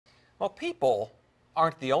Well, people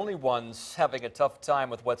aren't the only ones having a tough time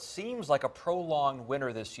with what seems like a prolonged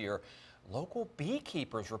winter this year. Local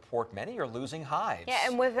beekeepers report many are losing hives. Yeah,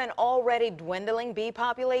 and with an already dwindling bee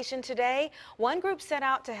population today, one group set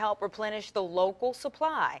out to help replenish the local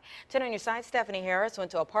supply. 10 on your side, Stephanie Harris went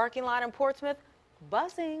to a parking lot in Portsmouth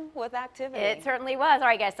buzzing with activity. It certainly was. All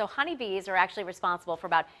right, guys, so honeybees are actually responsible for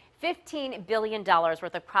about $15 billion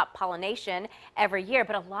worth of crop pollination every year,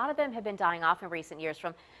 but a lot of them have been dying off in recent years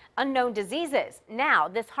from unknown diseases. Now,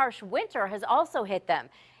 this harsh winter has also hit them.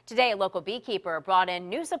 Today, a local beekeeper brought in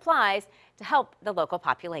new supplies to help the local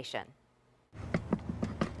population.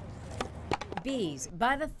 Bees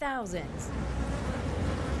by the thousands,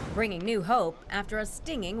 bringing new hope after a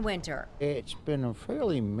stinging winter. It's been a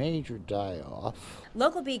fairly major die-off.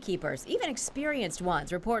 Local beekeepers, even experienced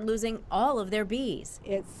ones, report losing all of their bees.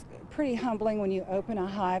 It's pretty humbling when you open a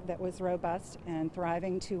hive that was robust and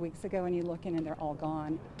thriving 2 weeks ago and you look in and they're all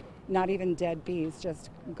gone. Not even dead bees, just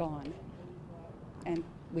gone. And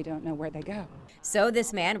we don't know where they go. So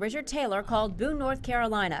this man, Richard Taylor, called Boone, North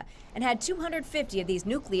Carolina, and had 250 of these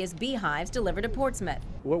nucleus beehives delivered to Portsmouth.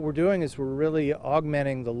 What we're doing is we're really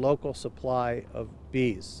augmenting the local supply of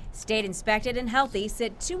bees. State inspected and healthy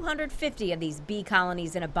sit 250 of these bee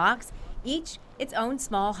colonies in a box, each its own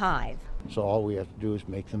small hive. So all we have to do is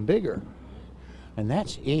make them bigger. And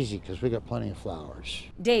that's easy because we got plenty of flowers.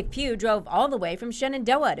 Dave Pugh drove all the way from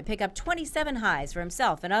Shenandoah to pick up 27 hives for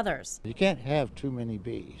himself and others. You can't have too many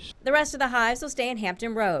bees. The rest of the hives will stay in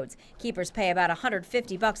Hampton Roads. Keepers pay about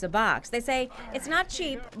 $150 a box. They say it's not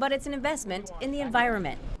cheap, but it's an investment in the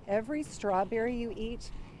environment. Every strawberry you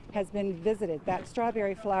eat has been visited. That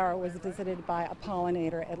strawberry flower was visited by a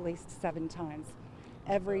pollinator at least 7 times.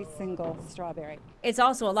 Every single strawberry. It's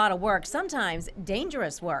also a lot of work, sometimes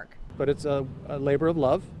dangerous work. But it's a labor of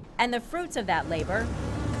love. And the fruits of that labor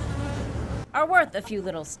are worth a few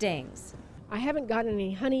little stings. I haven't gotten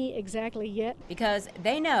any honey exactly yet. Because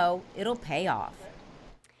they know it'll pay off.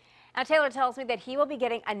 Now, Taylor tells me that he will be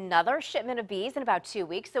getting another shipment of bees in about 2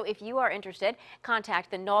 weeks. So if you are interested, contact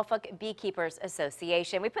the Norfolk Beekeepers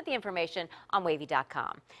Association. We put the information on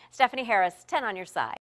wavy.com. Stephanie Harris, 10 on your side.